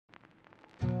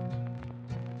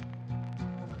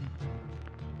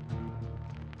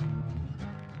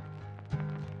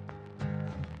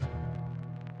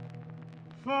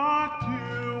Fuck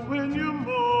you and your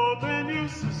mom and your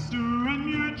sister and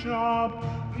your job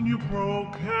and your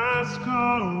broke ass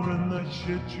car and that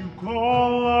shit you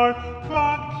call art.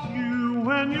 Fuck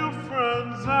you and your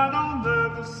friends that I'll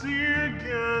never see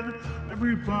again.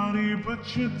 Everybody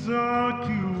but your dog,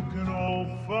 you can all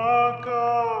fuck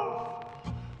off.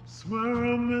 Swear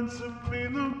I meant to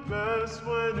mean the best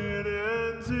when it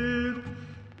ended.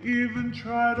 Even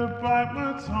try to bite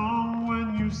my tongue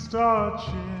when you start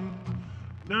shit.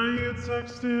 Now you're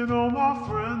texting all my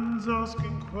friends,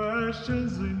 asking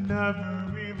questions. They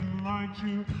never even liked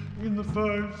you in the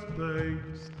first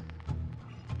place.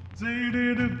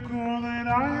 Dated a girl that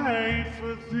I hate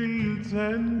for the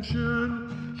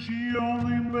attention. She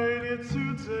only made it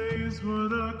 2 days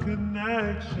with a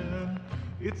connection.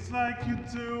 It's like you'd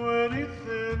do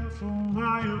anything for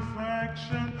my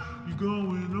affection. You're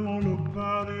going all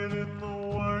about it in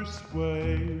the worst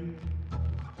way.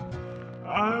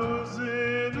 I was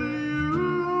into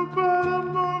you, but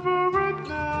I'm over it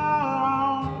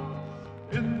now.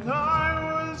 And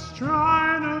I was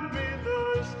trying to be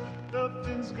nice,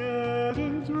 nothing's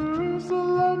getting through, so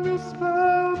let me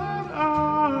spell it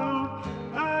out.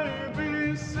 A, B,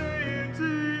 C, D,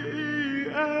 E,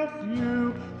 F,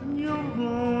 U, and your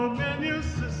mom, and your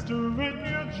sister, and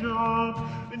your job,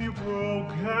 and your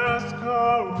broke ass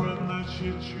car, and that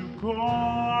shit you call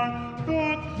art.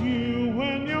 Fuck you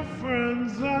and your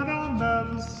friends that I'll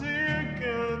never see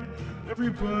again.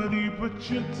 Everybody but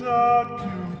your dog,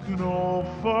 you can all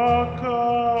fuck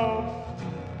off.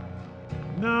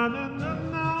 Na na na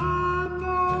na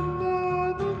na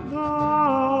na na na.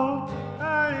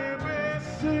 A, B,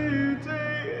 C, D,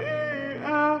 E,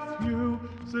 F, U.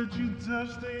 Said you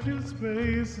just needed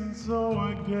space and so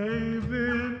I gave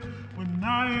in. When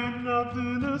I had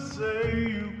nothing to say,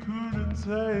 you couldn't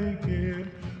take it.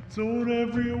 Told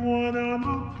everyone I'm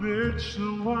a bitch,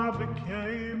 so I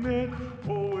became it.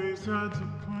 Always had to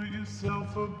put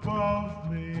yourself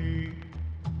above me.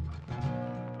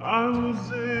 I was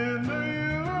into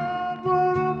you,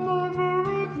 but I'm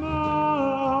over it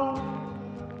now.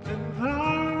 And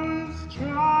I was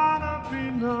trying to be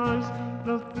nice,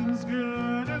 nothing's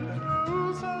getting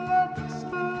through, so let me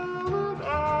spell it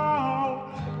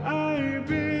out. A,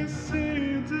 B, C,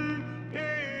 D, E,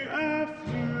 F,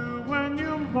 U, and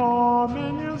your mom,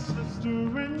 and your sister,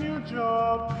 and your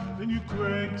job, and your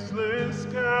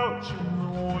Craigslist couch, and the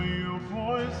way your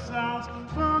voice sounds.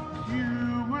 Fuck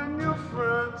you and your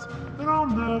friends that I'll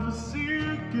never see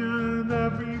again.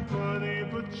 Everybody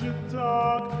but your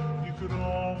dog, you could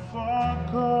all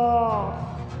fuck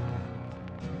off.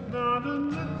 Na na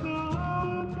na na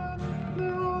na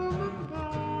na na.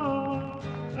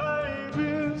 A, B,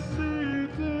 C,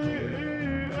 D,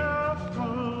 E, F,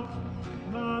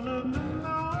 na na na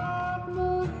na na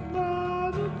na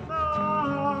na.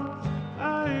 A,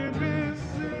 B,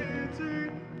 C, D,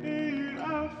 E,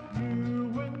 F,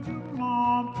 you and your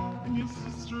mom and your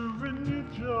sister and your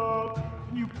job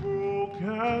and your broke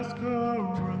ass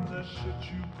car and that shit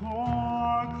you call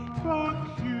art.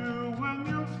 Fuck you and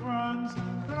your friends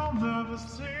that I'll never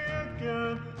see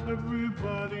again.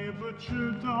 Everybody but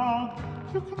your dog,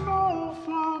 you can all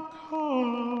fuck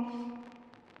off.